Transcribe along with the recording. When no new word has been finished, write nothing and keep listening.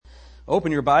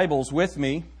Open your Bibles with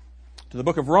me to the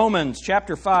book of Romans,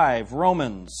 chapter 5.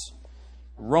 Romans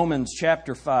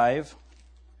chapter 5.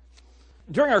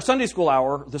 During our Sunday school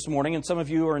hour this morning, and some of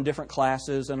you are in different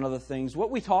classes and other things, what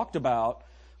we talked about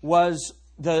was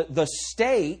the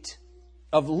state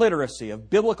of literacy, of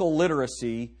biblical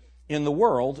literacy in the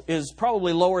world is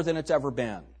probably lower than it's ever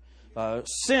been,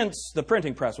 since the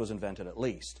printing press was invented, at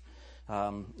least.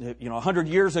 100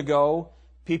 years ago,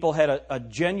 people had a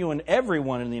genuine,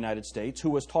 everyone in the United States who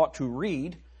was taught to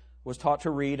read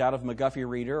out of McGuffey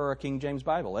Reader or a King James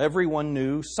Bible. Everyone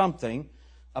knew something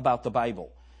about the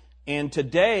Bible. And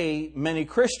today, many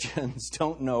Christians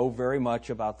don't know very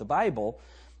much about the Bible.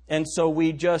 And so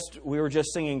we were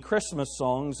just singing Christmas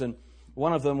songs, and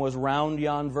one of them was Round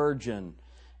Yon Virgin.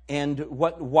 And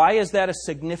why is that a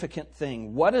significant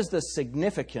thing? What is the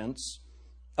significance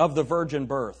of the virgin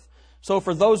birth? So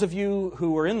for those of you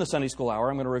who are in the Sunday school hour,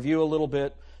 I'm going to review a little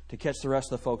bit to catch the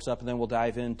rest of the folks up, and then we'll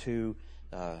dive into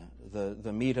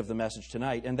the meat of the message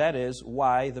tonight, and that is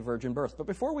why the virgin birth. But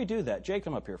before we do that, Jay,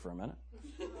 come up here for a minute.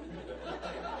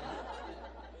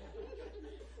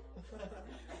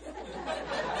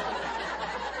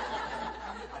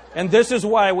 And this is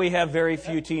why we have very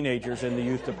few teenagers in the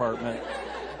youth department.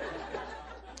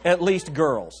 At least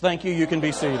girls. Thank you. You can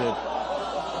be seated.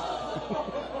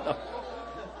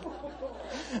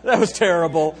 That was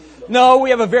terrible. No, we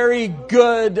have a very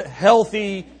good,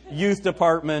 healthy youth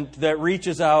department that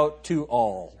reaches out to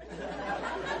all.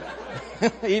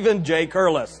 Even Jay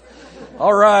Curlis.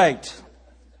 All right.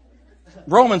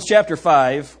 Romans chapter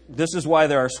 5. This is why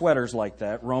there are sweaters like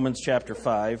that. Romans chapter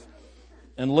 5.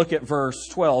 And look at verse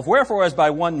 12. Wherefore, as by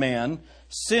one man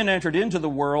sin entered into the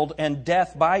world, and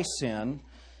death by sin,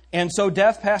 and so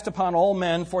death passed upon all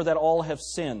men, for that all have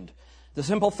sinned. The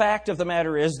simple fact of the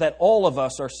matter is that all of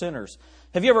us are sinners.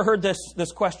 Have you ever heard this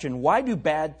question? Why do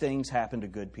bad things happen to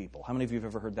good people? How many of you have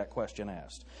ever heard that question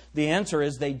asked? The answer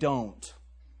is they don't.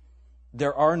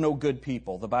 There are no good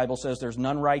people. The Bible says there's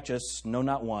none righteous, no,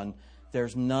 not one.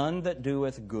 There's none that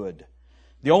doeth good.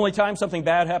 The only time something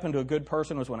bad happened to a good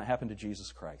person was when it happened to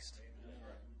Jesus Christ.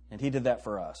 And He did that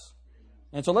for us.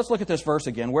 And so let's look at this verse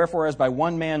again. Wherefore, as by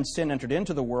one man sin entered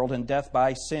into the world, and death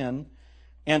by sin,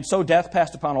 and so death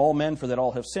passed upon all men, for that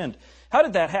all have sinned. How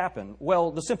did that happen?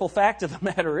 Well, the simple fact of the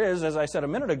matter is, as I said a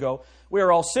minute ago, we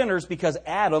are all sinners because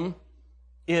Adam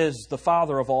is the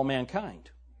father of all mankind.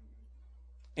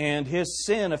 And his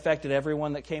sin affected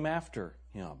everyone that came after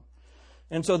him.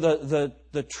 And so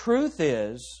the truth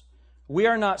is, we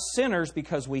are not sinners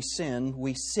because we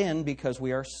sin because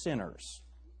we are sinners.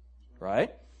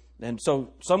 Right? And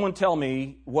so someone tell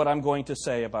me what I'm going to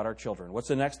say about our children. What's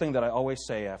the next thing that I always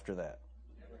say after that?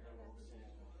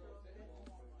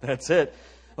 That's it.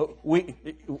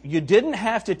 You didn't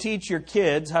have to teach your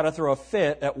kids how to throw a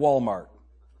fit at Walmart.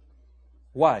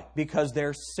 Why? Because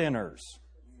they're sinners.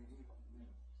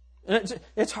 And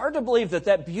it's hard to believe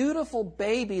that beautiful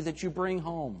baby that you bring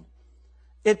home,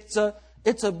 it's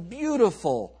a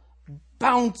beautiful,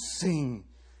 bouncing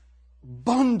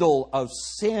bundle of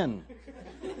sin.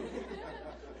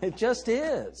 It just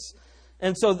is.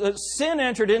 And so the sin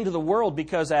entered into the world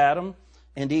because Adam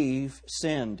and Eve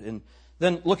sinned. And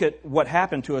then look at what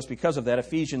happened to us because of that.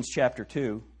 Ephesians chapter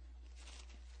 2.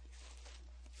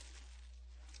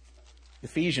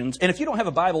 Ephesians. And if you don't have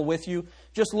a Bible with you,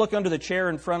 just look under the chair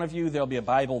in front of you. There'll be a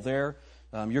Bible there.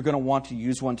 You're going to want to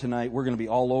use one tonight. We're going to be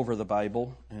all over the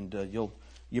Bible. And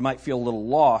you might feel a little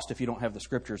lost if you don't have the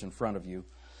Scriptures in front of you.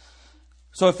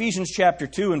 So Ephesians chapter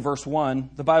 2 and verse 1,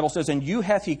 the Bible says, And you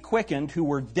hath He quickened who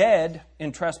were dead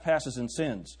in trespasses and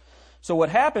sins. So what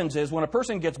happens is when a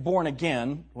person gets born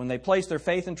again, when they place their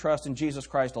faith and trust in Jesus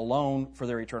Christ alone for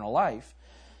their eternal life,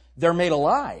 they're made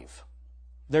alive.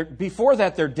 Before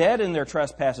that, they're dead in their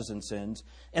trespasses and sins,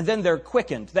 and then they're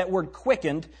quickened. That word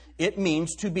quickened, it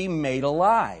means to be made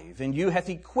alive. And you hath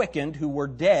He quickened who were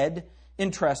dead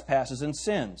in trespasses and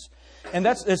sins. And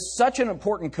that's such an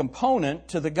important component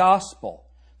to the gospel,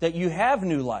 that you have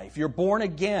new life. You're born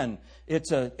again.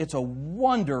 It's a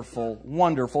wonderful,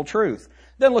 wonderful truth.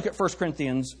 Then look at 1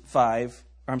 Corinthians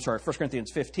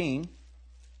 15.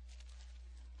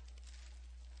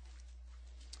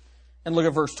 And look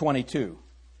at verse 22.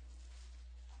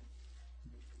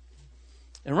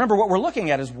 And remember, what we're looking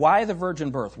at is why the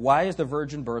virgin birth. Why is the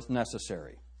virgin birth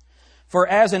necessary? For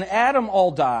as in Adam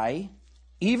all die,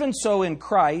 even so in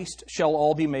Christ shall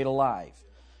all be made alive.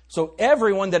 So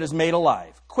everyone that is made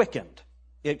alive, quickened,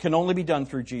 it can only be done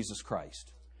through Jesus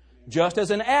Christ. Just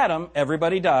as in Adam,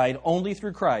 everybody died, only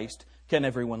through Christ can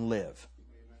everyone live.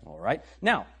 All right?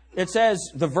 Now,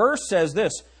 the verse says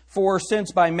this, For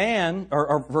since by man,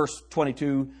 or verse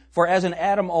 22, for as in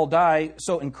Adam all die,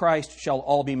 so in Christ shall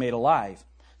all be made alive.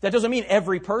 That doesn't mean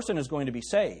every person is going to be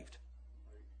saved.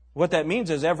 What that means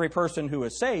is every person who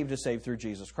is saved through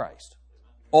Jesus Christ.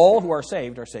 All who are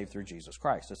saved through Jesus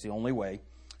Christ. That's the only way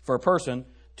for a person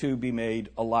to be made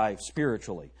alive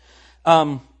spiritually.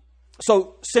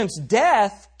 So since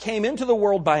death came into the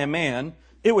world by a man,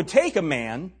 it would take a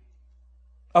man,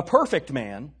 a perfect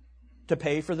man, to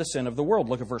pay for the sin of the world.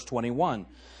 Look at verse 21.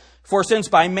 For since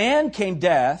by man came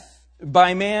death,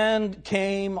 by man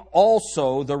came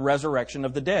also the resurrection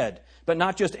of the dead. But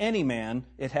not just any man,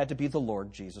 it had to be the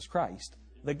Lord Jesus Christ,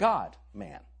 the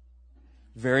God-man.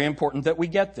 Very important that we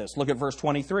get this. Look at verse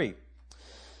 23.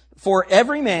 For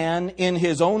every man in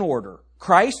his own order,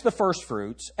 Christ the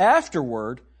firstfruits,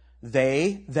 afterward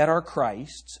they that are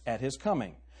Christ's at his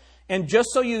coming. And just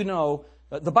so you know,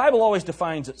 the Bible always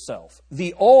defines itself.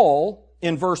 The all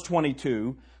in verse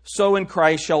 22, so in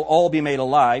Christ shall all be made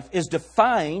alive, is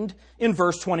defined in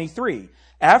verse 23.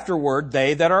 Afterward,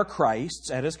 they that are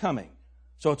Christ's at his coming.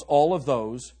 So it's all of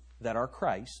those that are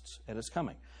Christ's at his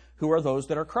coming. Who are those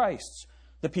that are Christ's?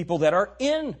 The people that are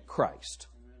in Christ.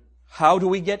 How do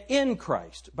we get in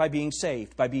Christ? By being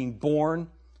saved, by being born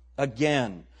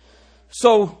again.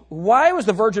 So why was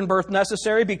the virgin birth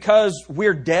necessary? Because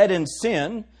we're dead in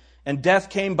sin, and death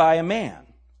came by a man.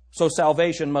 So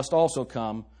salvation must also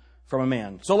come from a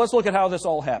man. So let's look at how this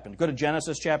all happened. Go to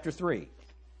Genesis chapter 3.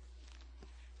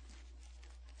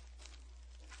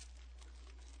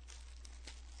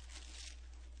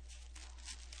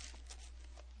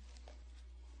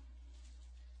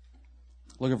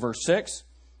 Look at verse 6.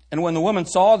 And when the woman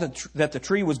saw that the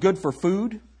tree was good for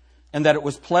food, and that it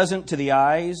was pleasant to the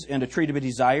eyes, and a tree to be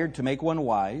desired to make one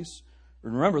wise.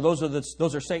 Remember, those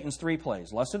are Satan's three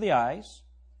plays. Lust of the eyes,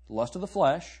 lust of the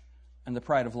flesh, and the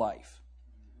pride of life.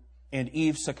 And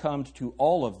Eve succumbed to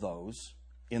all of those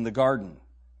in the garden.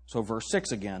 So verse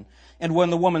 6 again. And when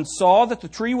the woman saw that the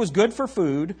tree was good for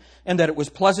food, and that it was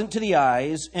pleasant to the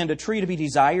eyes, and a tree to be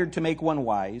desired to make one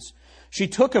wise, she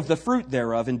took of the fruit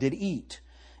thereof and did eat,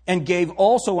 and gave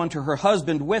also unto her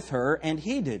husband with her, and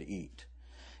he did eat.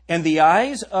 And the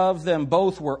eyes of them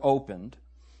both were opened,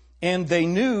 and they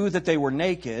knew that they were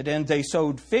naked, and they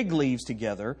sewed fig leaves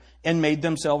together and made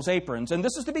themselves aprons. And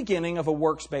this is the beginning of a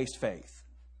works-based faith.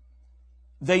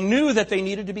 They knew that they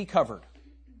needed to be covered.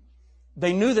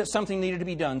 They knew that something needed to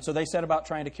be done, so they set about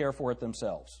trying to care for it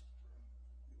themselves.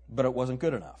 But it wasn't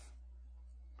good enough.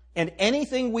 And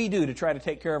anything we do to try to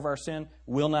take care of our sin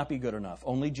will not be good enough.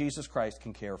 Only Jesus Christ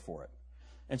can care for it.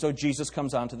 And so Jesus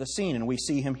comes onto the scene, and we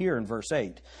see him here in verse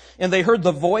 8. And they heard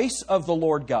the voice of the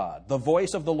Lord God. The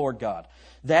voice of the Lord God.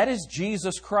 That is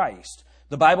Jesus Christ.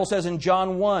 The Bible says in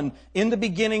John 1, in the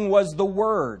beginning was the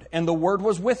Word, and the Word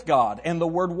was with God, and the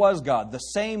Word was God. The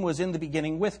same was in the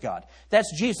beginning with God.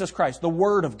 That's Jesus Christ, the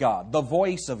Word of God, the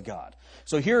voice of God.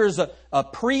 So here is a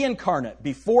pre-incarnate,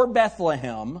 before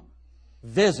Bethlehem,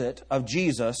 visit of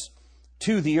Jesus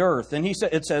to the earth. And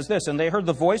it says this, and they heard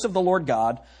the voice of the Lord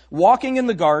God walking in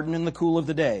the garden in the cool of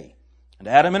the day. And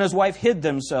Adam and his wife hid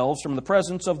themselves from the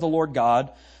presence of the Lord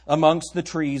God amongst the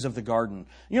trees of the garden.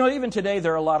 You know, even today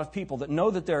there are a lot of people that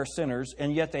know that they're sinners,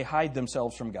 and yet they hide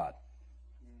themselves from God.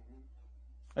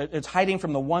 It's hiding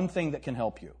from the one thing that can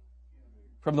help you,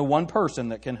 from the one person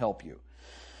that can help you.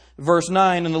 Verse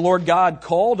 9, and the Lord God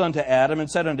called unto Adam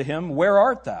and said unto him, where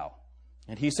art thou?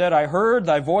 And he said, I heard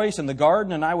thy voice in the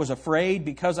garden, and I was afraid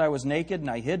because I was naked, and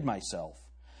I hid myself.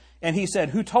 And he said,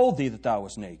 who told thee that thou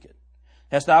wast naked?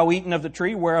 Hast thou eaten of the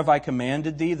tree whereof I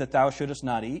commanded thee that thou shouldest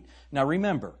not eat? Now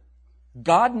remember,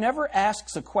 God never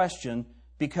asks a question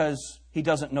because he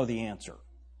doesn't know the answer.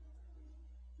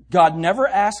 God never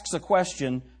asks a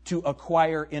question to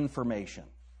acquire information.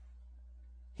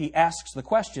 He asks the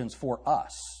questions for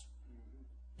us.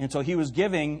 And so he was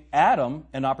giving Adam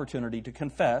an opportunity to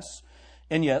confess.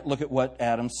 And yet, look at what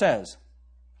Adam says.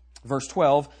 Verse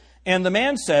 12, and the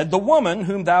man said, the woman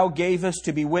whom thou gavest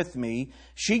to be with me,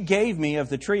 she gave me of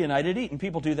the tree, and I did eat. And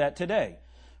people do that today.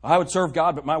 I would serve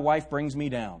God, but my wife brings me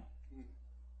down.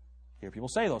 Hear people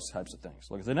say those types of things.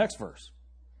 Look at the next verse.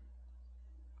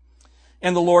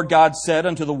 And the Lord God said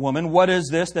unto the woman, what is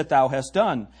this that thou hast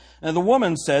done? And the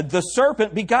woman said, the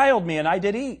serpent beguiled me, and I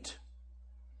did eat.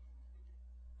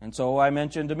 And so I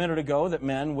mentioned a minute ago that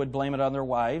men would blame it on their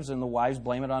wives, and the wives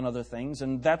blame it on other things.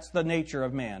 And that's the nature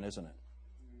of man, isn't it?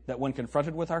 That when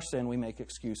confronted with our sin, we make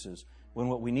excuses, when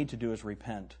what we need to do is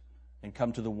repent and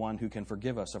come to the one who can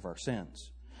forgive us of our sins.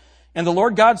 And the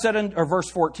Lord God said, verse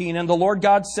 14, and the Lord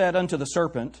God said unto the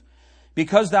serpent,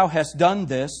 because thou hast done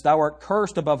this, thou art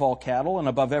cursed above all cattle and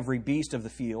above every beast of the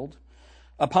field.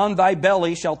 Upon thy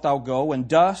belly shalt thou go, and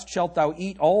dust shalt thou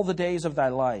eat all the days of thy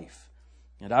life.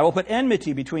 And I will put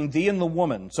enmity between thee and the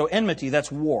woman. So enmity,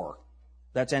 that's war.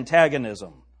 That's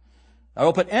antagonism. I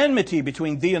will put enmity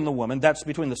between thee and the woman. That's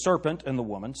between the serpent and the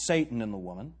woman, Satan and the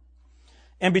woman.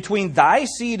 And between thy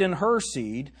seed and her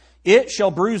seed, it shall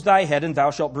bruise thy head, and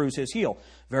thou shalt bruise his heel.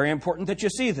 Very important that you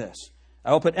see this.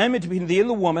 I will put enmity between thee and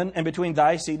the woman, and between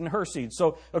thy seed and her seed.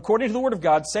 So according to the Word of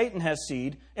God, Satan has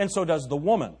seed, and so does the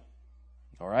woman.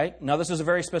 All right? Now this is a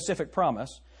very specific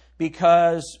promise,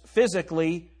 because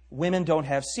physically, women don't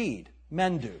have seed.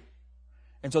 Men do.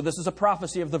 And so this is a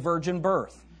prophecy of the virgin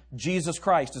birth. Jesus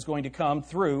Christ is going to come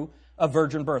through a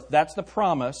virgin birth. That's the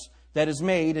promise that is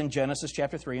made in Genesis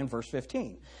chapter 3 and verse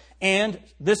 15. And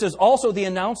this is also the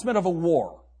announcement of a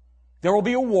war. There will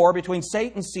be a war between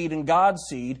Satan's seed and God's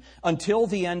seed until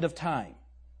the end of time.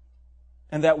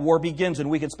 And that war begins, and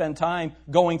we could spend time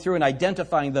going through and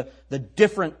identifying the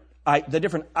different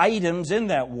items in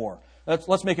that war.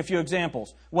 Let's make a few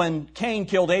examples. When Cain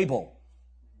killed Abel,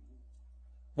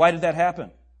 why did that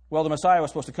happen? Well, the Messiah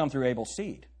was supposed to come through Abel's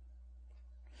seed.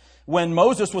 When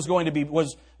Moses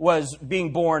was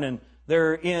being born, and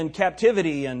they're in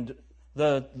captivity, and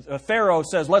the Pharaoh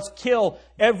says, let's kill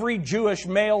every Jewish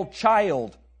male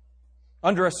child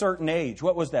under a certain age.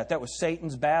 What was that? That was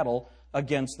Satan's battle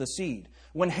against the seed.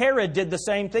 When Herod did the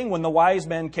same thing, when the wise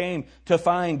men came to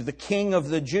find the king of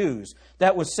the Jews,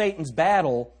 that was Satan's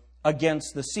battle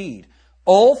against the seed.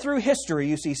 All through history,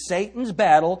 you see Satan's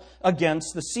battle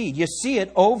against the seed. You see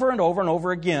it over and over and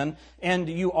over again, and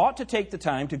you ought to take the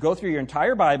time to go through your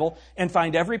entire Bible and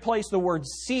find every place the word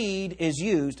seed is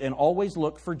used, and always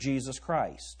look for Jesus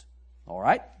Christ. All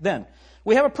right? Then,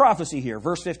 we have a prophecy here,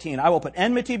 verse 15. I will put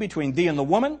enmity between thee and the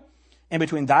woman, and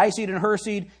between thy seed and her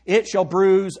seed. It shall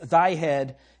bruise thy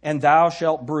head, and thou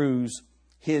shalt bruise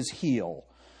his heel.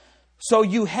 So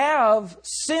you have,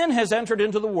 sin has entered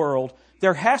into the world.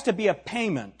 There has to be a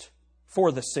payment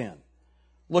for the sin.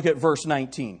 Look at verse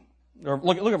 19. Or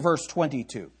look at verse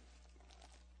 22.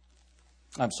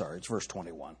 I'm sorry, it's verse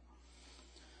 21.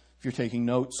 If you're taking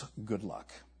notes, good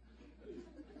luck.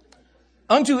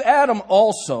 Unto Adam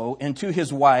also and to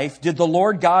his wife did the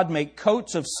Lord God make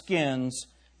coats of skins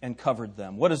and covered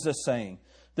them. What is this saying?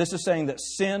 This is saying that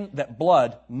sin, that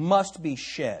blood must be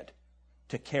shed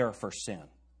to care for sin.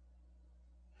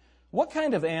 What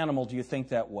kind of animal do you think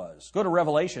that was? Go to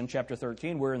Revelation chapter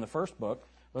 13. We're in the first book.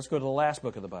 Let's go to the last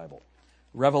book of the Bible.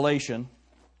 Revelation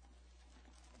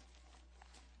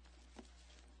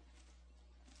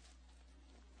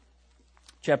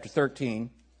chapter 13.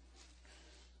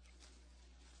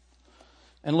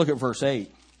 And look at verse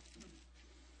 8.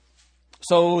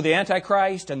 So the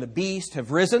Antichrist and the beast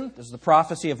have risen. This is the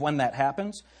prophecy of when that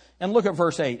happens. And look at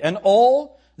verse 8. And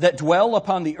all that dwell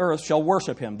upon the earth shall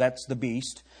worship him. That's the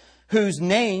beast. Whose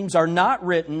names are not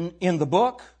written in the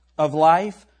book of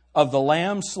life of the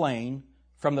Lamb slain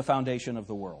from the foundation of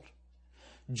the world.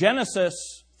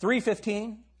 Genesis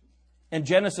 3:15 and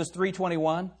Genesis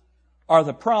 3:21 are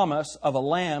the promise of a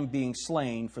lamb being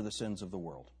slain for the sins of the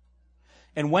world.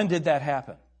 And when did that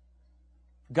happen?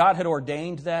 God had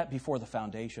ordained that before the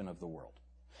foundation of the world.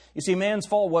 You see, man's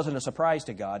fall wasn't a surprise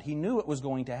to God. He knew it was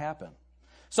going to happen.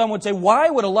 Some would say, why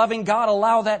would a loving God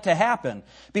allow that to happen?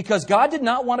 Because God did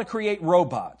not want to create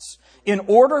robots. In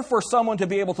order for someone to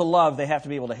be able to love, they have to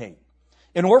be able to hate.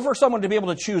 In order for someone to be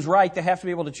able to choose right, they have to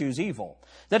be able to choose evil.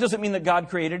 That doesn't mean that God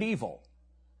created evil.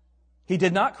 He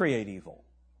did not create evil.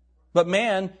 But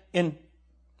man, in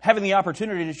having the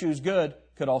opportunity to choose good,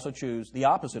 could also choose the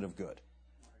opposite of good.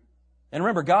 And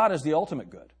remember, God is the ultimate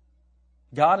good.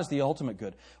 God is the ultimate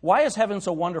good. Why is heaven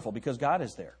so wonderful? Because God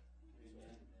is there.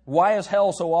 Why is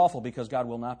hell so awful? Because God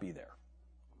will not be there.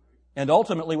 And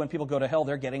ultimately, when people go to hell,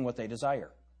 they're getting what they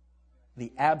desire.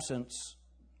 The absence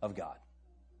of God.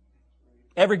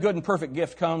 Every good and perfect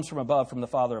gift comes from above, from the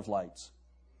Father of lights,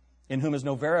 in whom is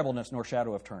no variableness nor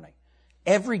shadow of turning.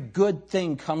 Every good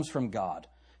thing comes from God.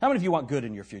 How many of you want good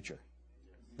in your future?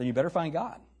 Then you better find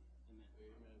God.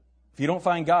 If you don't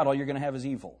find God, all you're going to have is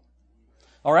evil.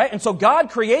 All right, and so God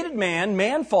created man,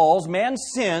 man falls, man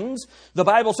sins. The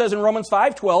Bible says in Romans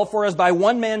 5:12, for as by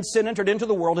one man sin entered into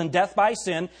the world, and death by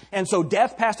sin, and so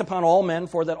death passed upon all men,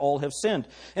 for that all have sinned.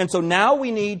 And so now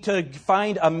we need to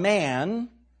find a man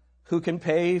who can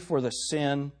pay for the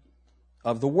sin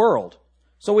of the world.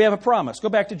 So we have a promise. Go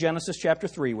back to Genesis chapter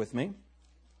 3 with me.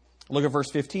 Look at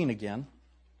verse 15 again.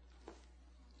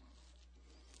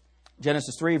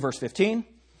 Genesis 3, verse 15.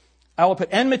 I will put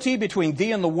enmity between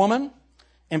thee and the woman,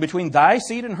 and between thy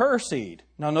seed and her seed.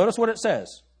 Now notice what it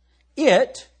says.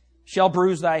 It shall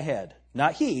bruise thy head.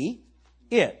 Not he.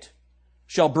 It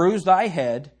shall bruise thy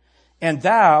head, and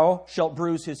thou shalt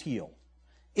bruise his heel.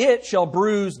 It shall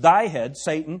bruise thy head,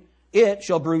 Satan. It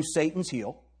shall bruise Satan's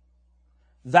heel.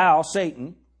 Thou,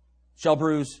 Satan, shall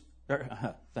bruise...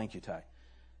 thank you, Ty.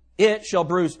 It shall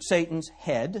bruise Satan's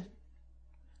head,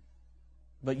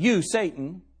 but you,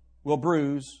 Satan, will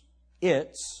bruise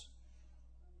its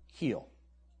heel.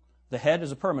 The head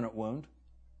is a permanent wound.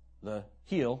 The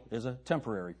heel is a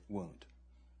temporary wound.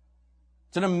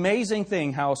 It's an amazing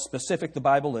thing how specific the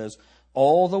Bible is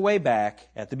all the way back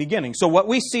at the beginning. So what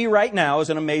we see right now is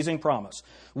an amazing promise.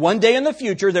 One day in the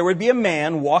future, there would be a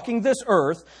man walking this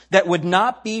earth that would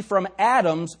not be from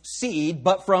Adam's seed,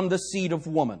 but from the seed of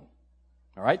woman.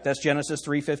 All right, that's Genesis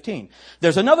 3:15.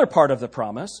 There's another part of the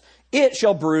promise. It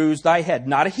shall bruise thy head,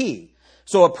 not a he.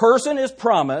 So a person is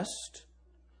promised,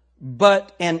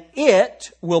 but an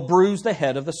it will bruise the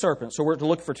head of the serpent. So we're to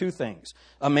look for two things.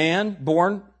 A man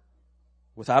born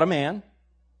without a man,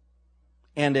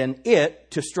 and an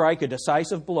it to strike a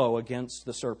decisive blow against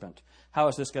the serpent. How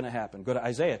is this going to happen? Go to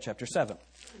Isaiah chapter 7.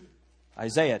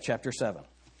 Isaiah chapter 7.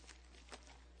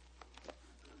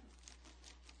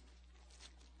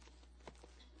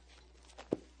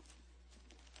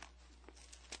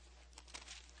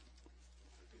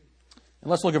 And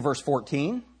let's look at verse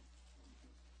 14.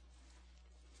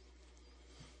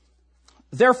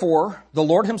 Therefore, the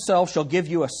Lord himself shall give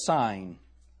you a sign.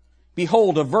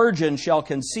 Behold, a virgin shall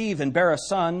conceive and bear a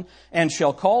son, and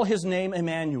shall call his name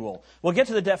Emmanuel. We'll get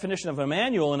to the definition of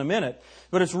Emmanuel in a minute,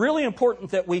 but it's really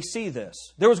important that we see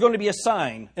this. There was going to be a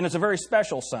sign, and it's a very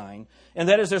special sign, and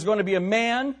that is there's going to be a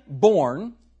man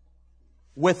born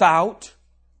without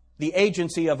the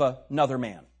agency of another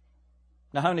man.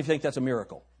 Now, how many think that's a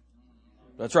miracle?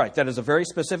 That's right. That is a very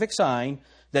specific sign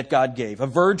that God gave. A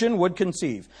virgin would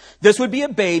conceive. This would be a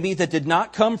baby that did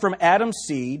not come from Adam's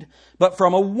seed, but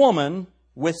from a woman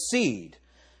with seed.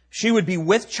 She would be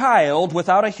with child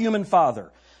without a human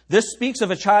father. This speaks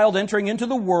of a child entering into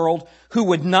the world who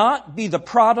would not be the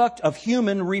product of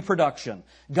human reproduction.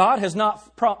 God has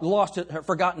not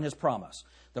forgotten his promise.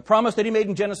 The promise that he made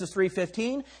in Genesis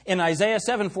 3:15, in Isaiah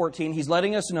 7:14, he's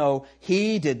letting us know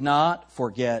he did not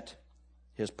forget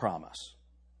his promise.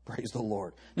 Praise the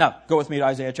Lord. Now, go with me to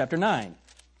Isaiah chapter 9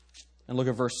 and look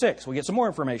at verse 6. We get some more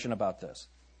information about this.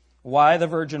 Why the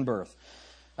virgin birth?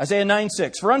 Isaiah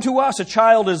 9:6. For unto us a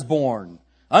child is born.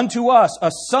 Unto us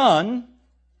a son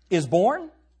is born.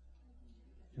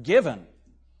 Given.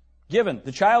 Given.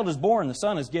 The child is born. The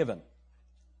son is given.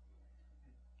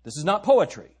 This is not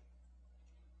poetry.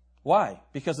 Why?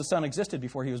 Because the son existed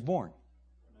before he was born.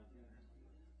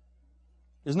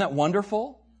 Isn't that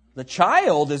wonderful? The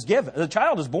child is given. The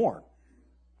child is born.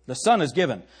 The son is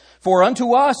given. For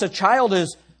unto us a child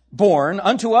is born,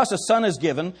 unto us a son is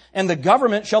given, and the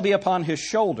government shall be upon his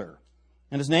shoulder.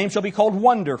 And his name shall be called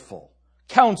Wonderful,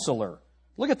 Counselor.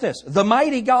 Look at this. The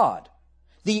Mighty God,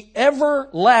 the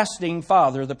Everlasting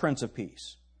Father, the Prince of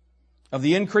Peace. Of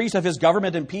the increase of his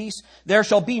government and peace, there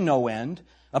shall be no end.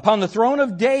 Upon the throne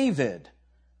of David,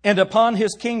 and upon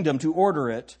his kingdom to order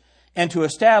it, and to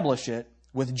establish it,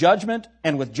 with judgment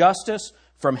and with justice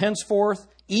from henceforth,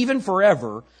 even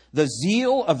forever, the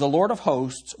zeal of the Lord of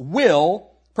hosts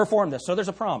will perform this. So there's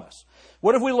a promise.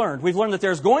 What have we learned? We've learned that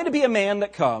there's going to be a man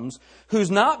that comes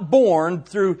who's not born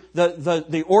through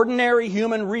the ordinary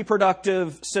human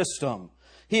reproductive system.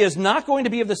 He is not going to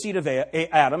be of the seed of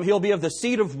Adam. He'll be of the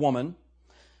seed of woman.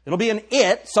 It'll be an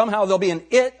it. Somehow there'll be an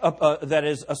it that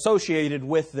is associated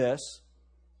with this.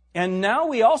 And now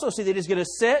we also see that he's going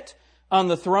to sit on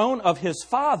the throne of his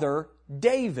father,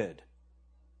 David.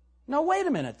 Now, wait a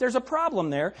minute. There's a problem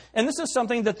there. And this is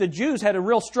something that the Jews had a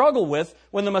real struggle with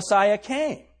when the Messiah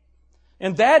came.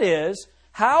 And that is,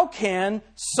 how can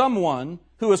someone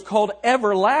who is called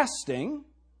everlasting,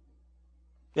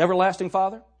 the everlasting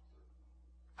Father,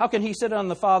 how can he sit on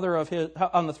the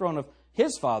throne of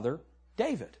his father,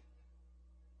 David?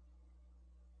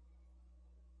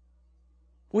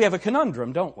 We have a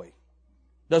conundrum, don't we?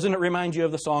 Doesn't it remind you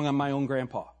of the song "I'm My Own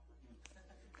Grandpa"?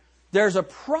 There's a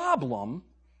problem,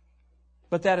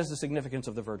 but that is the significance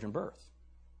of the virgin birth.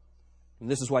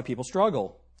 And this is why people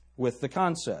struggle with the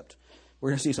concept.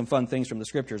 We're going to see some fun things from the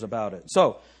Scriptures about it.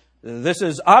 So, this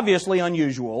is obviously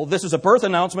unusual. This is a birth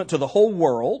announcement to the whole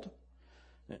world.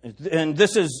 And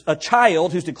this is a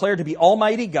child who's declared to be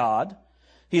Almighty God.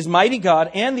 He's Mighty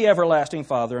God and the Everlasting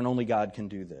Father, and only God can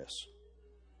do this.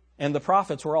 And the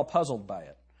prophets were all puzzled by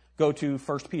it. Go to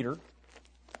 1 Peter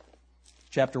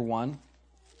chapter 1.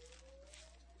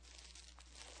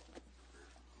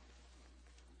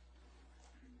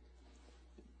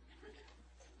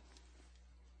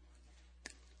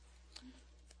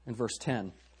 And verse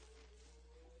 10.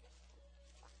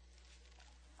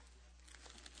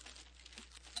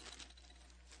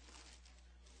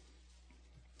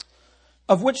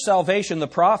 of which salvation the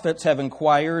prophets have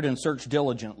inquired and searched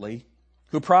diligently,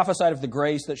 who prophesied of the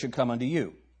grace that should come unto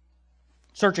you.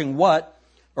 Searching what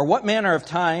manner of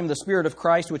time the Spirit of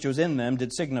Christ which was in them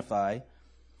did signify,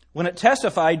 when it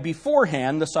testified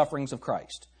beforehand the sufferings of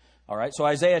Christ. All right, so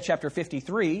Isaiah chapter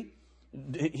 53,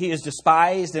 he is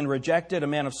despised and rejected, a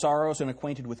man of sorrows and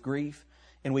acquainted with grief,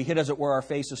 and we hid, as it were, our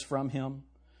faces from him.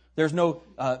 There's no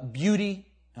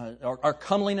beauty or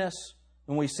comeliness.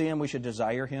 When we see him, we should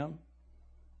desire him.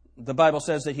 The Bible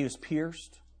says that he was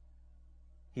pierced.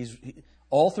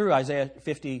 All through Isaiah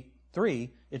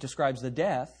 53, it describes the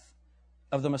death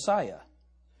of the Messiah.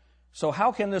 So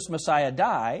how can this Messiah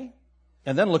die?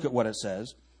 And then look at what it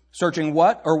says. Searching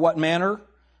what manner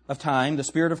of time the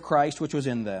Spirit of Christ which was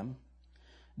in them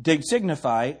did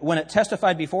signify, when it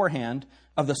testified beforehand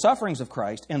of the sufferings of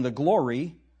Christ and the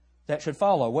glory that should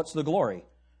follow. What's the glory?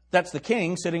 That's the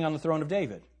king sitting on the throne of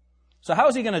David. So how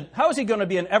is he going to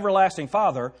be an everlasting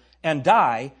father and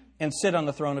die and sit on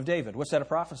the throne of David? What's that a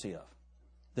prophecy of?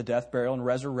 The death, burial, and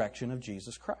resurrection of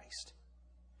Jesus Christ.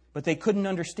 But they couldn't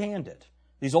understand it.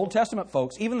 These Old Testament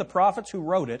folks, even the prophets who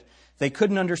wrote it, they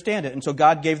couldn't understand it. And so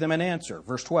God gave them an answer.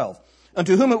 Verse 12.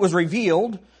 Unto whom it was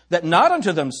revealed that not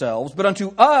unto themselves, but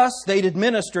unto us they did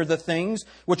minister the things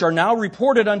which are now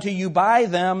reported unto you by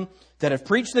them that have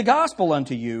preached the gospel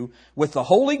unto you with the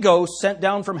Holy Ghost sent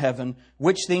down from heaven,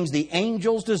 which things the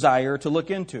angels desire to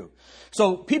look into.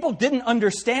 So people didn't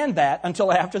understand that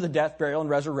until after the death, burial, and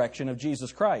resurrection of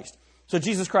Jesus Christ. So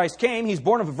Jesus Christ came, he's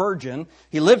born of a virgin,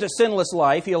 he lived a sinless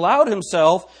life, he allowed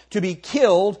himself to be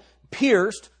killed,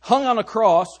 pierced, hung on a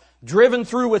cross, driven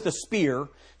through with a spear.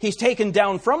 He's taken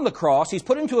down from the cross, he's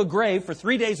put into a grave for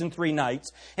 3 days and 3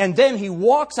 nights, and then he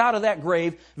walks out of that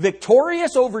grave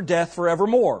victorious over death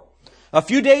forevermore. A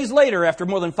few days later, after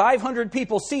more than 500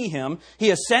 people see him, he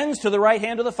ascends to the right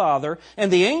hand of the Father,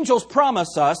 and the angels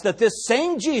promise us that this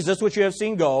same Jesus, which you have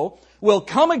seen go, will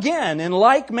come again in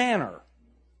like manner.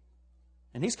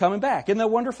 And he's coming back. Isn't that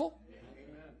wonderful?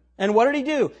 Amen. And what did he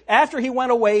do? After he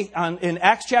went away in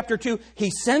Acts chapter 2,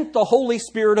 he sent the Holy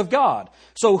Spirit of God.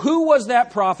 So who was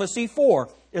that prophecy for?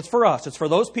 It's for us. It's for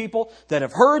those people that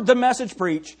have heard the message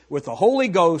preached with the Holy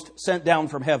Ghost sent down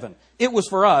from heaven. It was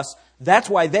for us. That's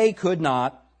why they could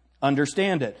not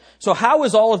understand it. So how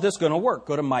is all of this going to work?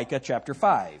 Go to Micah chapter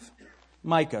 5.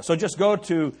 Micah. So just go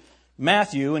to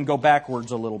Matthew and go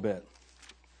backwards a little bit.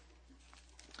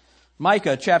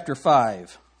 Micah chapter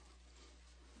 5.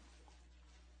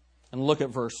 And look at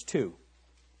verse 2.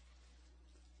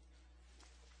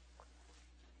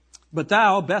 But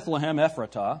thou, Bethlehem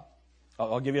Ephratah,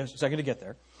 I'll give you a second to get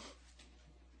there.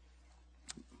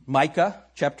 Micah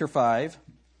chapter 5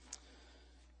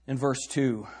 and verse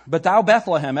 2. But thou,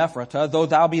 Bethlehem Ephratah, though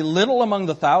thou be little among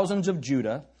the thousands of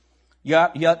Judah,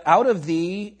 yet out of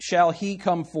thee shall he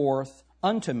come forth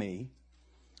unto me,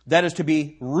 that is to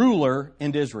be ruler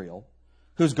in Israel,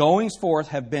 whose goings forth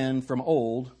have been from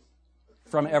old,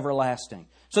 from everlasting.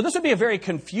 So this would be a very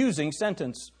confusing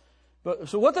sentence.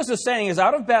 So what this is saying is,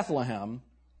 out of Bethlehem,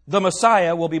 the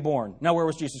Messiah will be born. Now, where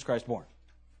was Jesus Christ born?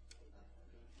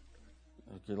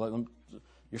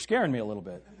 You're scaring me a little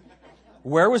bit.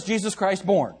 Where was Jesus Christ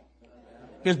born?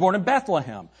 He was born in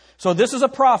Bethlehem. So this is a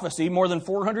prophecy more than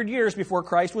 400 years before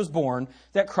Christ was born,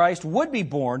 that Christ would be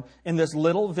born in this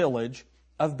little village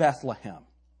of Bethlehem.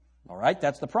 All right,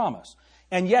 that's the promise.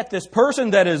 And yet this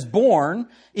person that is born,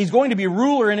 he's going to be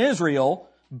ruler in Israel,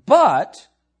 but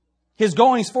his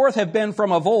goings forth have been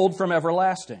from of old, from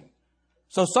everlasting.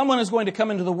 So someone is going to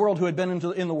come into the world who had been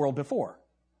in the world before.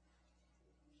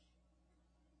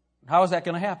 How is that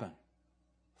going to happen?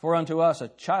 For unto us a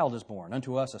child is born,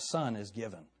 unto us a son is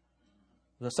given.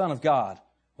 The Son of God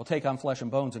will take on flesh and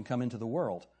bones and come into the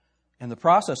world. And the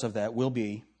process of that will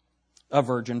be a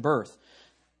virgin birth.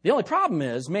 The only problem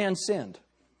is man sinned.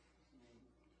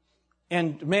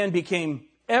 And man became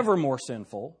ever more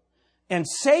sinful. And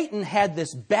Satan had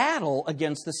this battle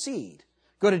against the seed.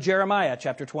 Go to Jeremiah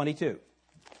chapter 22.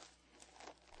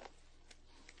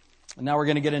 And now we're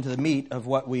going to get into the meat of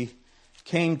what we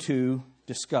came to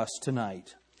discuss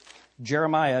tonight.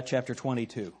 Jeremiah chapter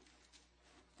 22.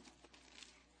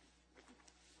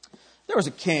 There was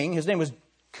a king. His name was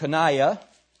Coniah.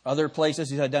 Other places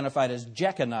he's identified as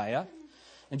Jeconiah.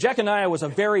 And Jeconiah was a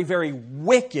very, very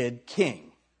wicked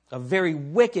king. A very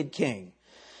wicked king.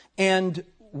 And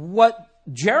what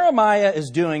Jeremiah is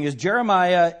doing is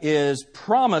Jeremiah is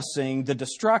promising the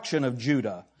destruction of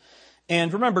Judah.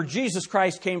 And remember, Jesus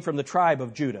Christ came from the tribe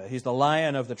of Judah. He's the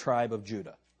Lion of the tribe of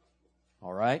Judah.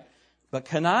 All right? But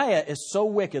Coniah is so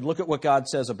wicked. Look at what God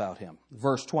says about him.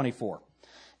 Verse 24.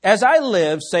 As I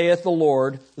live, saith the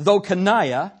Lord, though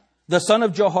Coniah, the son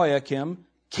of Jehoiakim,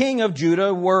 king of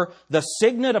Judah, were the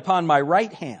signet upon my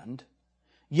right hand,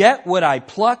 yet would I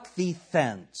pluck thee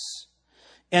thence.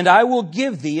 And I will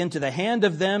give thee into the hand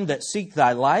of them that seek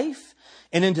thy life,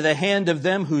 and into the hand of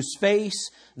them whose face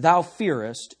thou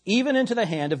fearest, even into the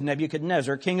hand of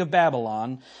Nebuchadnezzar, king of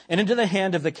Babylon, and into the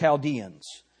hand of the Chaldeans.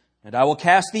 And I will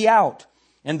cast thee out,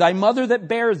 and thy mother that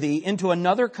bare thee, into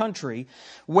another country,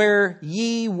 where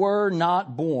ye were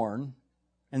not born,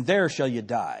 and there shall ye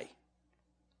die.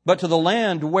 But to the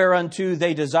land whereunto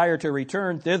they desire to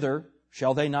return, thither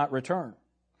shall they not return.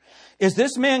 Is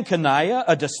this man Coniah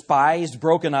a despised,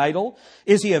 broken idol?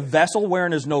 Is he a vessel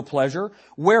wherein is no pleasure?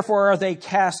 Wherefore are they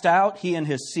cast out, he and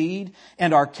his seed,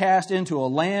 and are cast into a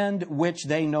land which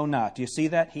they know not? Do you see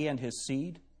that? He and his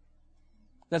seed?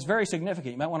 That's very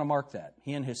significant. You might want to mark that.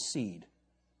 He and his seed.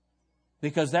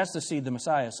 Because that's the seed the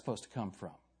Messiah is supposed to come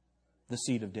from. The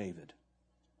seed of David.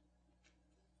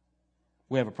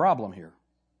 We have a problem here.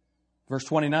 Verse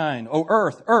 29, O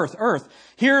earth, earth, earth,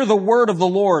 hear the word of the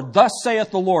Lord. Thus saith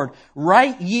the Lord,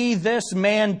 write ye this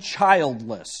man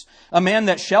childless, a man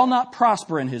that shall not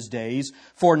prosper in his days,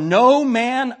 for no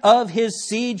man of his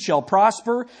seed shall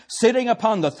prosper, sitting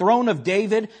upon the throne of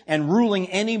David and ruling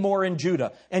any more in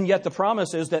Judah. And yet the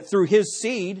promise is that through his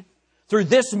seed, through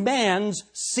this man's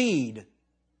seed,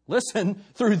 listen,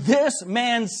 through this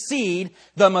man's seed,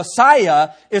 the Messiah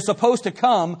is supposed to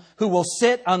come who will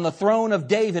sit on the throne of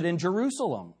David in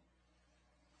Jerusalem.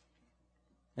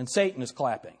 And Satan is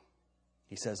clapping.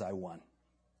 He says, I won.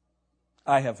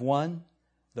 I have won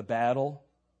the battle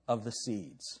of the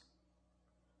seeds.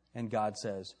 And God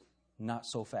says, not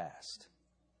so fast.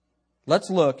 Let's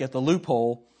look at the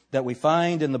loophole that we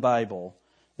find in the Bible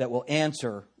that will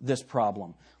answer this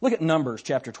problem. Look at Numbers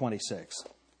chapter 26.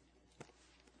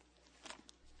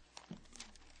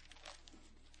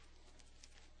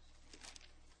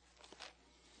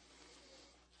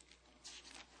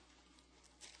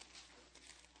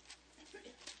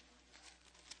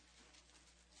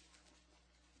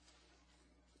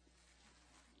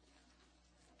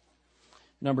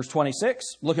 Numbers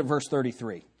 26, look at verse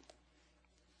 33.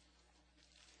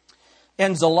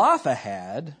 And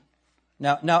Zelophehad,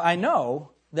 now I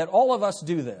know that all of us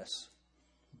do this.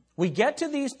 We get to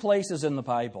these places in the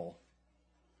Bible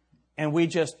and we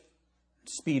just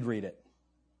speed read it.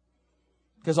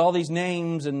 Because all these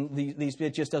names and these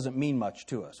it just doesn't mean much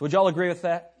to us. Would you all agree with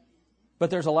that?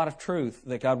 But there's a lot of truth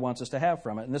that God wants us to have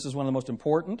from it. And this is one of the most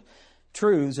important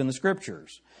truths in the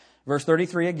Scriptures. Verse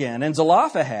 33 again, and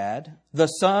Zelophehad, the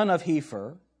son of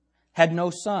Hepher, had no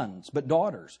sons, but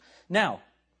daughters. Now,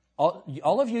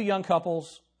 all of you young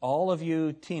couples, all of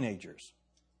you teenagers,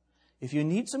 if you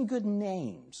need some good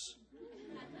names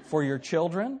for your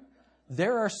children,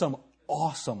 there are some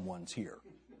awesome ones here.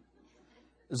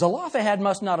 Zelophehad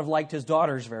must not have liked his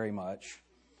daughters very much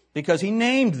because he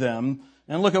named them.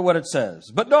 And look at what it says.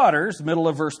 But daughters, middle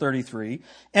of verse 33,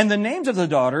 and the names of the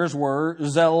daughters were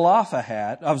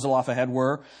Zelophehad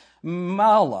were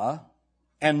Mahlah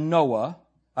and Noah,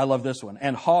 I love this one,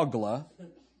 and Hoglah,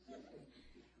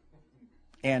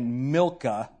 and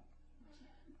Milcah,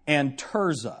 and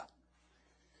Tirzah.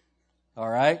 All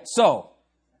right? So,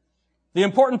 the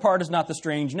important part is not the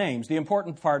strange names. The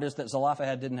important part is that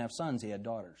Zelophehad didn't have sons, he had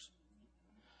daughters.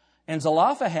 And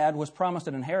Zelophehad was promised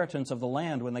an inheritance of the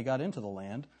land when they got into the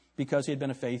land because he had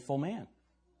been a faithful man.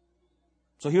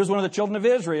 So he was one of the children of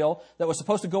Israel that was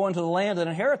supposed to go into the land and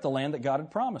inherit the land that God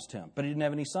had promised him. But he didn't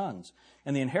have any sons.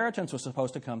 And the inheritance was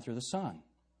supposed to come through the son.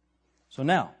 So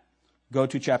now, go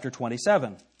to chapter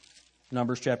 27,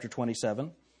 Numbers chapter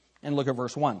 27, and look at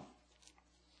verse 1.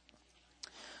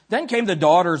 Then came the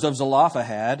daughters of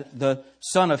Zelophehad, the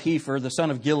son of Hepher, the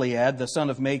son of Gilead, the son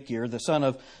of Machir, the son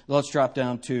of, let's drop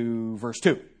down to verse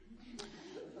 2.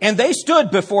 And they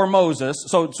stood before Moses,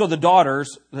 so the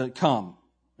daughters come,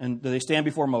 and they stand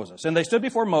before Moses. And they stood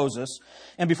before Moses,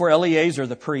 and before Eleazar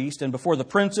the priest, and before the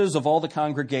princes of all the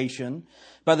congregation,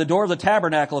 by the door of the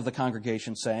tabernacle of the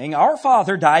congregation, saying, Our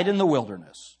father died in the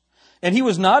wilderness. And he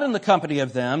was not in the company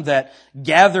of them that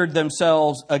gathered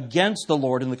themselves against the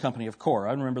Lord in the company of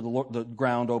Korah. And remember, the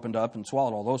ground opened up and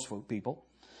swallowed all those people.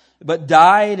 But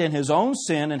died in his own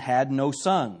sin and had no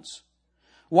sons.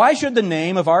 Why should the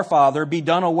name of our father be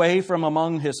done away from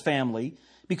among his family,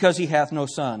 because he hath no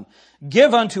son?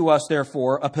 Give unto us,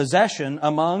 therefore, a possession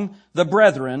among the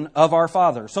brethren of our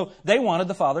father. So they wanted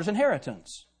the father's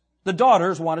inheritance. The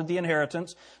daughters wanted the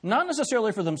inheritance, not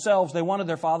necessarily for themselves. They wanted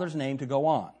their father's name to go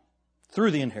on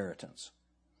through the inheritance.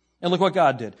 And look what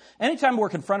God did. Anytime we're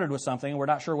confronted with something and we're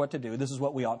not sure what to do, this is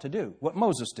what we ought to do, what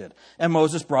Moses did. And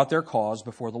Moses brought their cause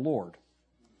before the Lord.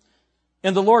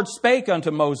 And the Lord spake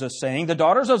unto Moses, saying, The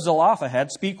daughters of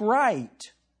Zelophehad speak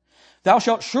right. Thou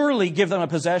shalt surely give them a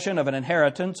possession of an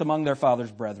inheritance among their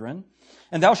father's brethren.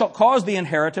 And thou shalt cause the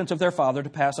inheritance of their father to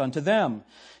pass unto them.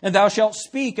 And thou shalt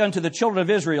speak unto the children of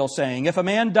Israel, saying, If a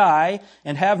man die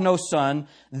and have no son,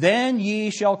 then ye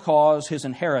shall cause his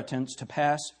inheritance to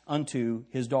pass unto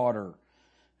his daughter.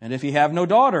 And if he have no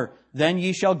daughter, then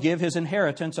ye shall give his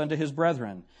inheritance unto his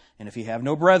brethren. And if he have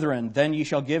no brethren, then ye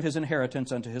shall give his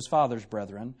inheritance unto his father's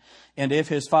brethren. And if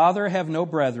his father have no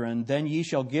brethren, then ye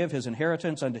shall give his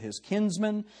inheritance unto his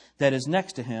kinsman that is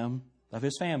next to him of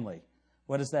his family.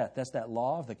 What is that? That's that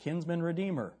law of the kinsman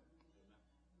redeemer.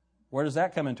 Where does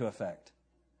that come into effect?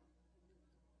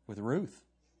 With Ruth.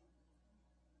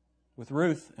 With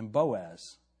Ruth and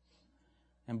Boaz.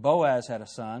 And Boaz had a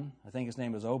son. I think his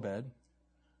name was Obed.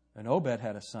 And Obed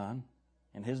had a son.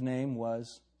 And his name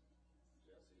was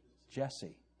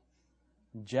Jesse.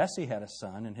 Jesse had a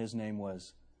son. And his name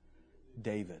was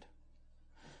David.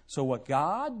 So what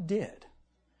God did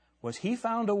was He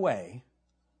found a way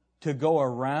to go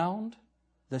around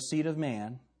the seed of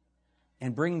man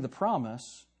and bring the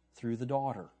promise through the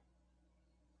daughter.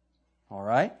 All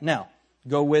right? Now,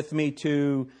 go with me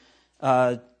to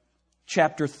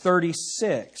chapter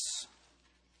 36.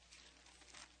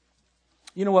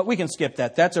 You know what? We can skip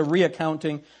that. That's a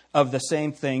reaccounting of the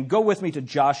same thing. Go with me to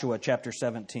Joshua chapter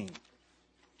 17.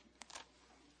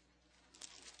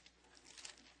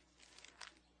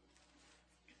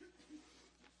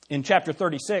 In chapter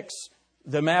 36,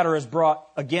 the matter is brought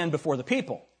again before the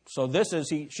people. So this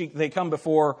is, they come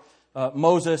before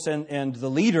Moses and the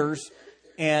leaders,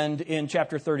 and in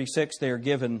chapter 36 they are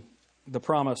given the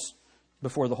promise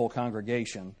before the whole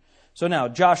congregation. So now,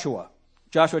 Joshua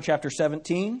chapter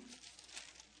 17,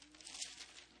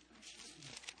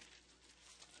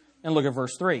 and look at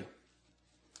verse 3.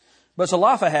 But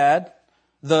Zelophehad,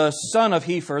 the son of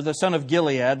Hepher, the son of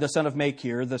Gilead, the son of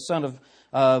Machir, the son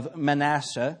of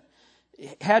Manasseh,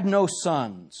 had no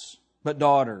sons, but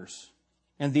daughters.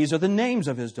 And these are the names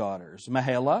of his daughters: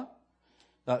 Mahlah,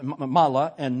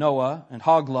 and Noah, and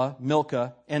Hoglah,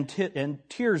 Milcah, and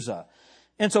Tirzah.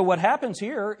 And so what happens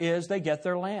here is they get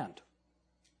their land.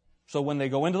 So when they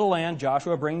go into the land,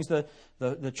 Joshua brings the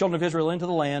children of Israel into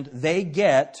the land, they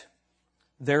get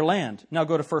their land. Now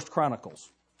go to 1 Chronicles.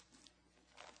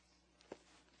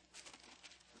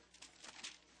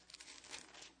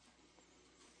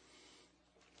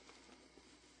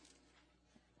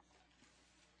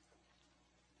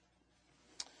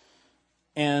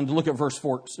 And look at verse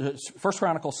 4, 1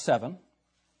 Chronicles 7.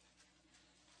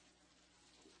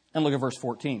 And look at verse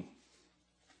 14.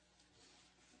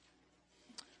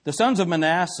 The sons of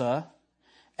Manasseh,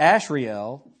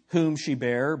 Ashriel, whom she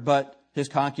bare, but his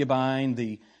concubine,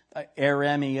 the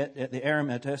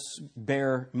Aramitess,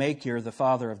 bare Machir, the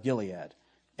father of Gilead.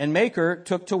 And Machir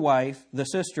took to wife the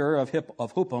sister of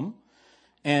Huppim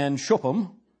and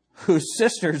Shuppim, whose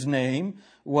sister's name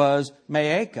was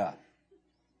Maacah.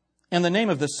 And the name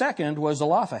of the second was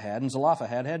Zelophehad, and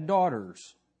Zelophehad had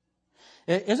daughters.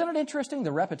 Isn't it interesting,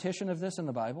 the repetition of this in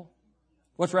the Bible?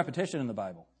 What's repetition in the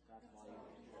Bible?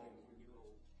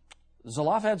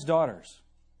 Zelophehad's daughters.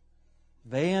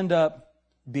 They end up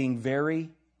being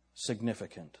very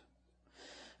significant.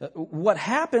 What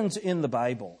happens in the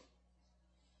Bible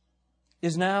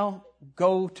is now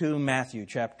go to Matthew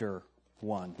chapter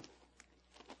 1.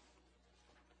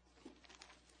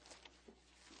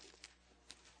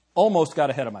 Almost got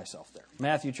ahead of myself there.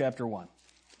 Matthew chapter 1.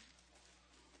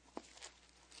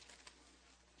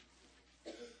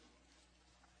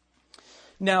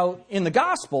 Now, in the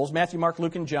Gospels, Matthew, Mark,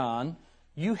 Luke, and John,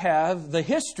 you have the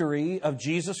history of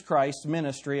Jesus Christ's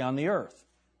ministry on the earth.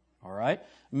 All right?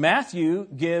 Matthew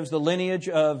gives the lineage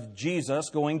of Jesus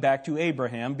going back to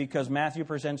Abraham because Matthew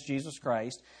presents Jesus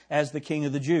Christ as the King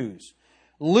of the Jews.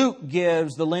 Luke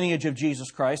gives the lineage of Jesus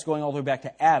Christ going all the way back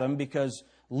to Adam because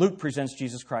Luke presents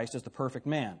Jesus Christ as the perfect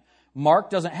man. Mark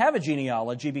doesn't have a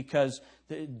genealogy because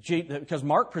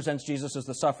Mark presents Jesus as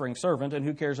the suffering servant, and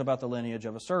who cares about the lineage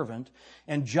of a servant?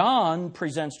 And John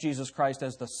presents Jesus Christ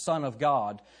as the Son of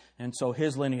God, and so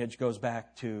his lineage goes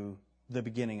back to the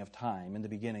beginning of time. In the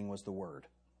beginning was the Word.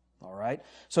 All right?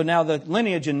 So now the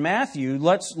lineage in Matthew,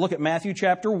 let's look at Matthew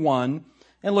chapter 1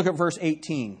 and look at verse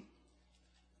 18.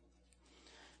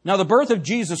 Now the birth of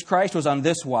Jesus Christ was on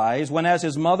this wise, when as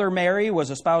his mother Mary was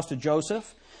espoused to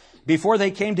Joseph, before they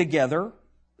came together,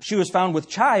 she was found with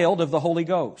child of the Holy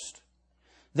Ghost.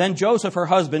 Then Joseph, her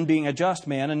husband, being a just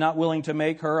man and not willing to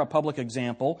make her a public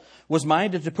example, was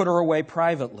minded to put her away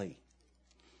privately.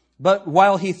 But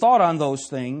while he thought on those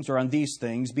things, or on these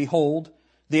things, behold,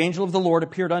 the angel of the Lord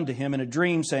appeared unto him in a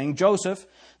dream, saying, Joseph,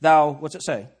 thou, what's it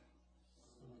say?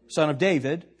 Son of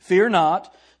David, fear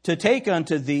not to take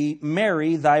unto thee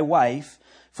Mary thy wife,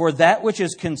 for that which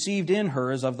is conceived in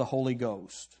her is of the Holy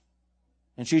Ghost.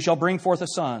 And she shall bring forth a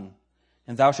son,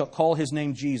 and thou shalt call his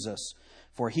name Jesus,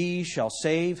 for he shall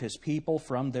save his people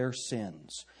from their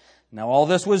sins. Now all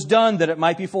this was done that it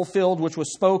might be fulfilled, which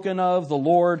was spoken of the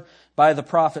Lord by the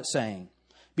prophet, saying,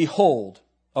 Behold,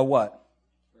 a what?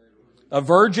 A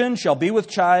virgin shall be with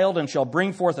child, and shall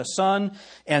bring forth a son,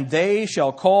 and they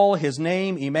shall call his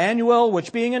name Emmanuel,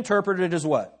 which being interpreted is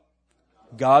what?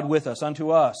 God with us. Unto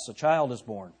us a child is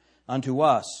born. Unto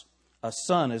us a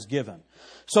son is given.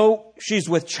 So she's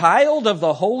with child of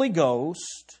the Holy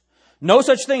Ghost. No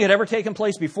such thing had ever taken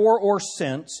place before or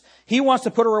since. He wants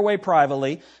to put her away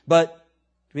privately, but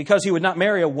because he would not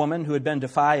marry a woman who had been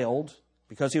defiled,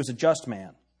 because he was a just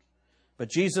man. But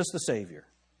Jesus the Savior,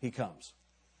 He comes.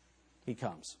 He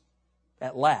comes.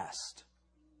 At last,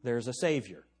 there's a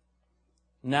Savior.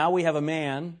 Now we have a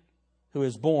man who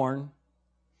is born,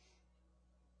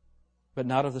 but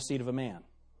not of the seed of a man.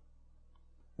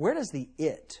 Where does the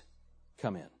it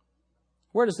come in?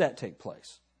 Where does that take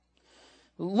place?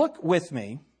 Look with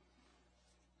me.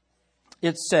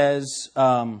 It says,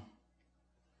 go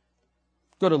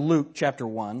to Luke chapter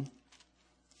 1.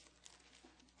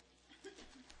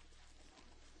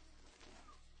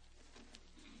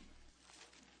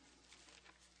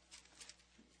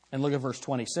 And look at verse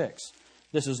 26.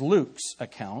 This is Luke's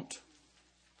account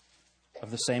of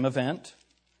the same event.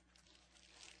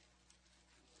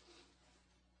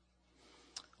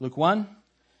 Luke 1,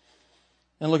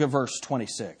 and look at verse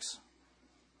 26.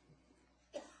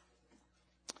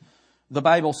 The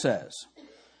Bible says,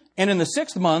 And in the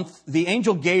 6th month, the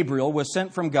angel Gabriel was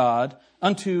sent from God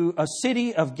unto a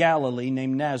city of Galilee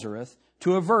named Nazareth,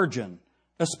 to a virgin,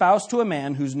 espoused to a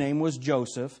man whose name was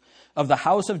Joseph, of the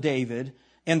house of David,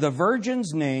 and the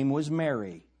virgin's name was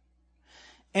Mary.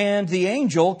 And the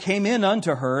angel came in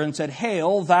unto her and said,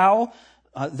 Hail, thou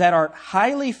that art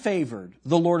highly favored,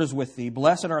 the Lord is with thee.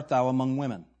 Blessed art thou among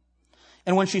women.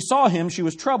 And when she saw him, she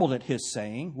was troubled at his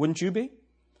saying, Wouldn't you be?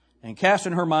 And cast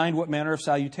in her mind what manner of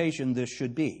salutation this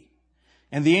should be.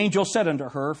 And the angel said unto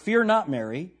her, Fear not,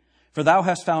 Mary, for thou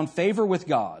hast found favor with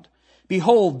God.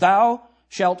 Behold, thou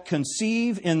shalt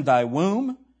conceive in thy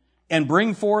womb, and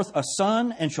bring forth a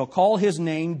son, and shall call his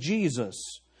name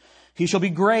Jesus. He shall be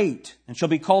great, and shall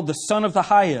be called the Son of the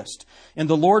Highest. And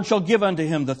the Lord shall give unto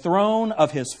him the throne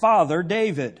of his father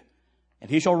David. And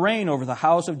he shall reign over the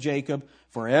house of Jacob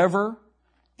forever,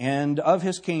 and of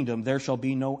his kingdom there shall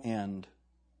be no end.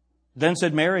 Then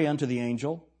said Mary unto the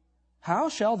angel, How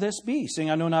shall this be, seeing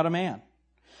I know not a man?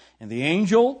 And the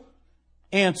angel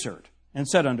answered and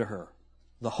said unto her,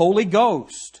 The Holy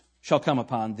Ghost shall come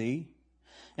upon thee,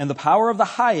 and the power of the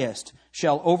highest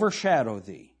shall overshadow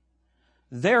thee.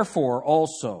 Therefore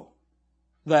also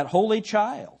that holy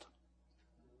child,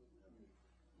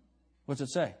 what's it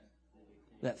say?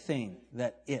 That thing,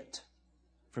 that it,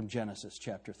 from Genesis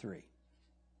chapter 3.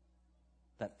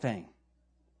 That thing.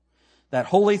 That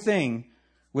holy thing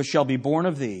which shall be born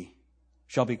of thee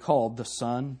shall be called the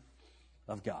Son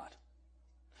of God.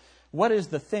 What is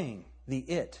the thing, the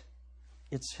it?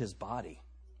 It's His body.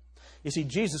 You see,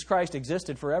 Jesus Christ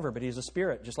existed forever, but He's a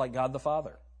spirit, just like God the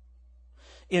Father.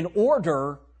 In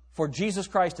order for Jesus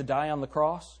Christ to die on the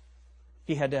cross,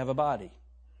 He had to have a body.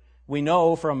 We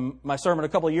know from my sermon a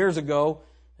couple of years ago,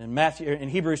 in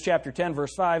Hebrews chapter 10,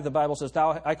 verse 5, the Bible says,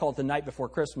 I call it the night before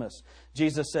Christmas.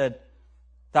 Jesus said,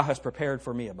 Thou hast prepared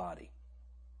for me a body.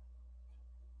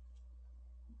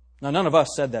 Now, none of us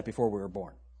said that before we were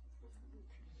born.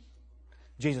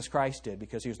 Jesus Christ did,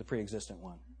 because He was the pre-existent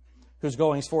one, whose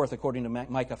goings forth, according to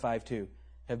Micah 5:2,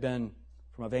 have been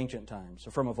from of ancient times,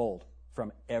 or from of old,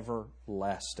 from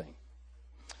everlasting.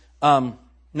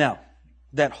 Now,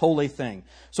 that holy thing.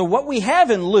 So what we have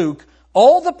in Luke,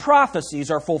 all the prophecies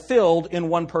are fulfilled in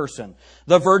one person.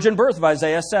 The virgin birth of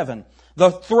Isaiah 7.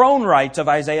 The throne rights of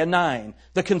Isaiah 9.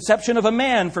 The conception of a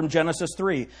man from Genesis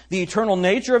 3. The eternal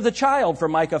nature of the child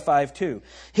from Micah 5:2.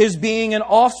 His being an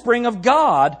offspring of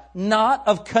God, not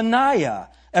of Caniah,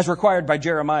 as required by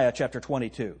Jeremiah chapter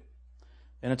 22.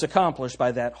 And it's accomplished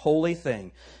by that holy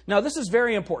thing. Now, this is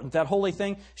very important, that holy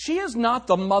thing. She is not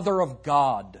the mother of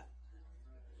God.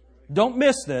 Don't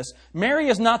miss this. Mary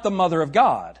is not the mother of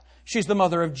God. She's the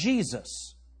mother of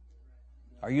Jesus.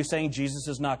 Are you saying Jesus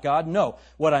is not God? No.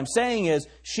 What I'm saying is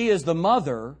she is the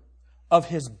mother of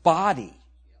His body.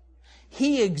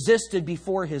 He existed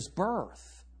before His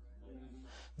birth.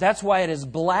 That's why it is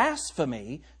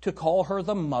blasphemy to call her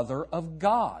the mother of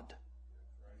God.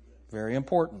 Very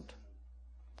important.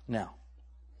 Now,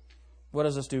 what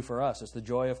does this do for us? It's the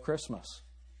joy of Christmas.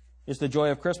 It's the joy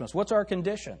of Christmas. What's our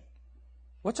condition?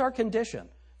 What's our condition?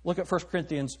 Look at 1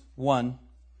 Corinthians 1,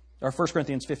 or 1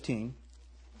 Corinthians 15,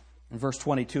 and verse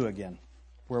 22 again,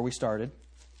 where we started.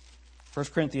 1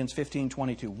 Corinthians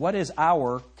 15:22. What is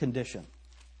our condition?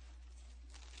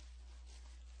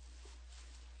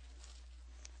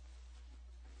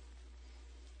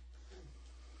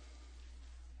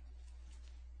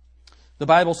 The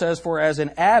Bible says, "For as in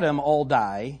Adam all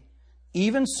die,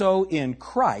 even so in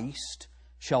Christ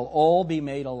shall all be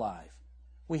made alive."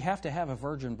 We have to have a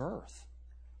virgin birth.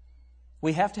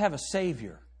 We have to have a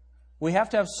Savior. We have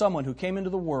to have someone who came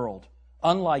into the world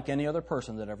unlike any other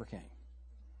person that ever came.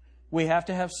 We have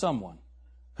to have someone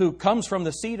who comes from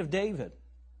the seed of David,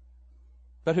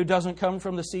 but who doesn't come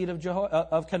from the seed of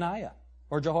Coniah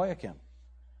or Jehoiakim.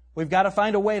 We've got to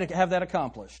find a way to have that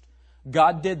accomplished.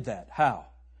 God did that. How?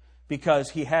 Because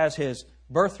He has His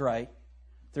birthright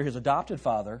through His adopted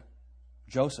father,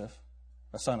 Joseph,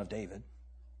 a son of David,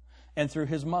 and through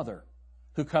His mother,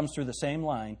 who comes through the same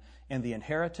line, and the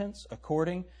inheritance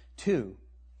according to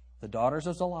the daughters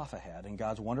of Zelophehad and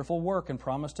God's wonderful work and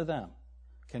promise to them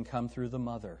can come through the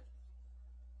mother,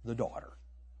 the daughter,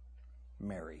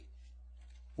 Mary.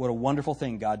 What a wonderful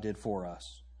thing God did for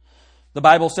us. The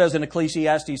Bible says in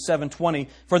Ecclesiastes 7:20,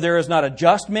 "For there is not a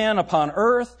just man upon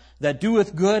earth that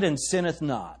doeth good and sinneth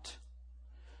not."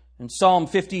 In Psalm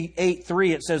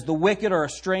 58:3 it says, "The wicked are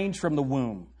estranged from the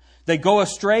womb. They go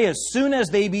astray as soon as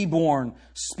they be born,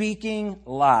 speaking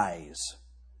lies."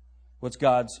 What's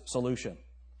God's solution?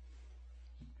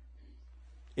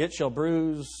 "It shall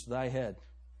bruise thy head,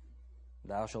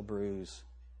 thou shalt bruise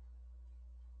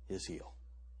his heel."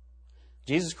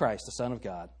 Jesus Christ, the Son of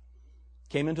God,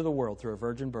 came into the world through a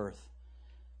virgin birth.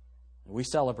 And we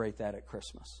celebrate that at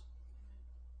Christmas.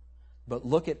 But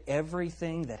look at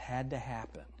everything that had to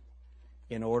happen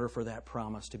in order for that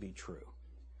promise to be true.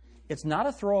 It's not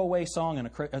a throwaway song and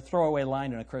a throwaway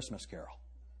line in a Christmas carol.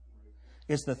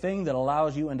 It's the thing that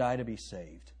allows you and I to be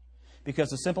saved. Because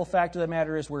the simple fact of the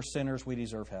matter is we're sinners, we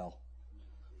deserve hell.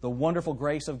 The wonderful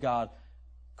grace of God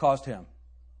caused Him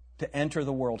to enter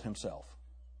the world Himself.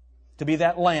 To be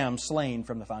that lamb slain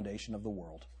from the foundation of the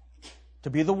world. To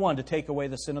be the one to take away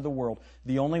the sin of the world.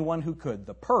 The only one who could.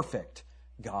 The perfect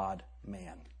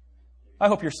God-man. I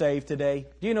hope you're saved today.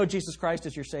 Do you know Jesus Christ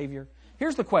is your Savior?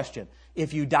 Here's the question.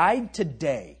 If you died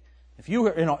today, if you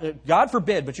were, God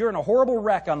forbid, but you're in a horrible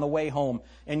wreck on the way home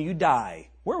and you die,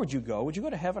 where would you go? Would you go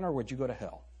to heaven or would you go to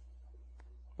hell?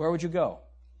 Where would you go?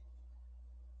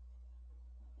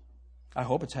 I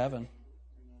hope it's heaven.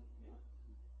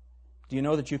 Do you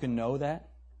know that you can know that?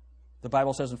 The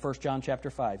Bible says in 1 John chapter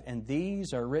 5, "And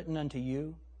these are written unto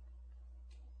you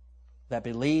that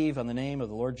believe on the name of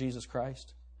the Lord Jesus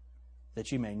Christ,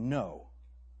 that you may know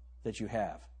that you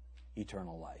have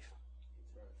eternal life."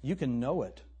 You can know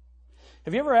it.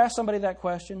 Have you ever asked somebody that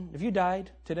question? If you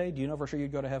died today, do you know for sure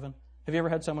you'd go to heaven? Have you ever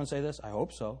had someone say this? I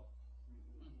hope so.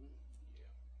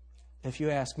 If you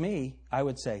ask me, I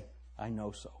would say, I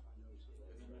know so.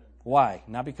 Why?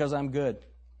 Not because I'm good.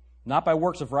 Not by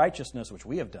works of righteousness, which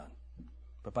we have done,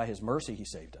 but by His mercy He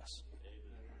saved us.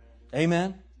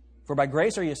 Amen? For by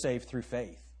grace are you saved through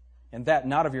faith, and that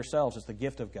not of yourselves is the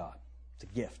gift of God. It's a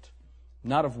gift.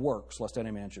 Not of works, lest any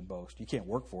man should boast. You can't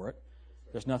work for it.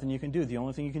 There's nothing you can do. The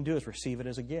only thing you can do is receive it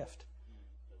as a gift.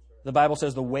 The Bible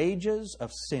says the wages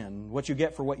of sin, what you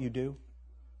get for what you do,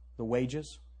 the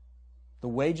wages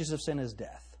of sin is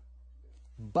death.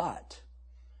 But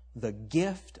the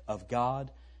gift of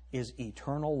God is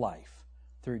eternal life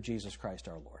through Jesus Christ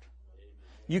our Lord.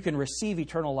 You can receive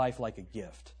eternal life like a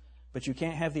gift, but you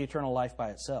can't have the eternal life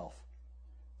by itself.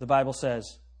 The Bible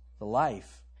says the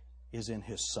life is in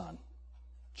His Son,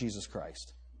 Jesus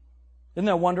Christ. Isn't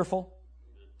that wonderful?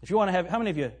 If you want to have, how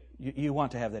many of you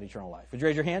want to have that eternal life? Would you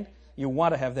raise your hand? You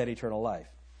want to have that eternal life.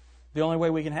 The only way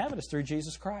we can have it is through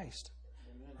Jesus Christ.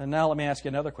 And now let me ask you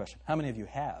another question. How many of you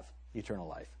have eternal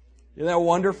life? Isn't that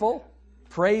wonderful?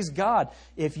 Praise God.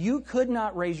 If you could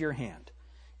not raise your hand,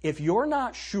 if you're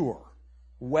not sure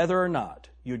whether or not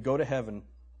you'd go to heaven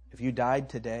if you died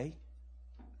today,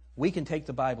 we can take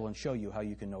the Bible and show you how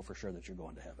you can know for sure that you're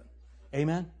going to heaven.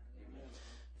 Amen?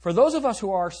 For those of us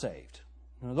who are saved,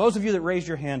 those of you that raised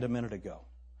your hand a minute ago,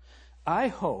 I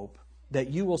hope that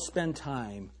you will spend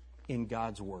time in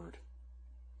God's Word.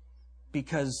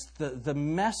 Because the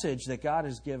message that God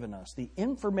has given us, the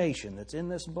information that's in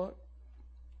this book,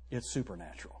 it's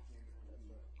supernatural.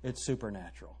 It's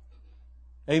supernatural.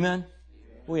 Amen?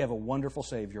 We have a wonderful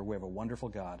Savior. We have a wonderful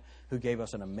God who gave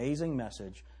us an amazing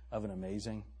message of an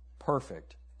amazing,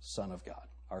 perfect Son of God,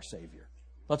 our Savior.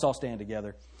 Let's all stand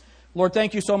together. Lord,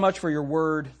 thank you so much for your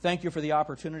word. Thank you for the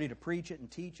opportunity to preach it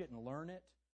and teach it and learn it.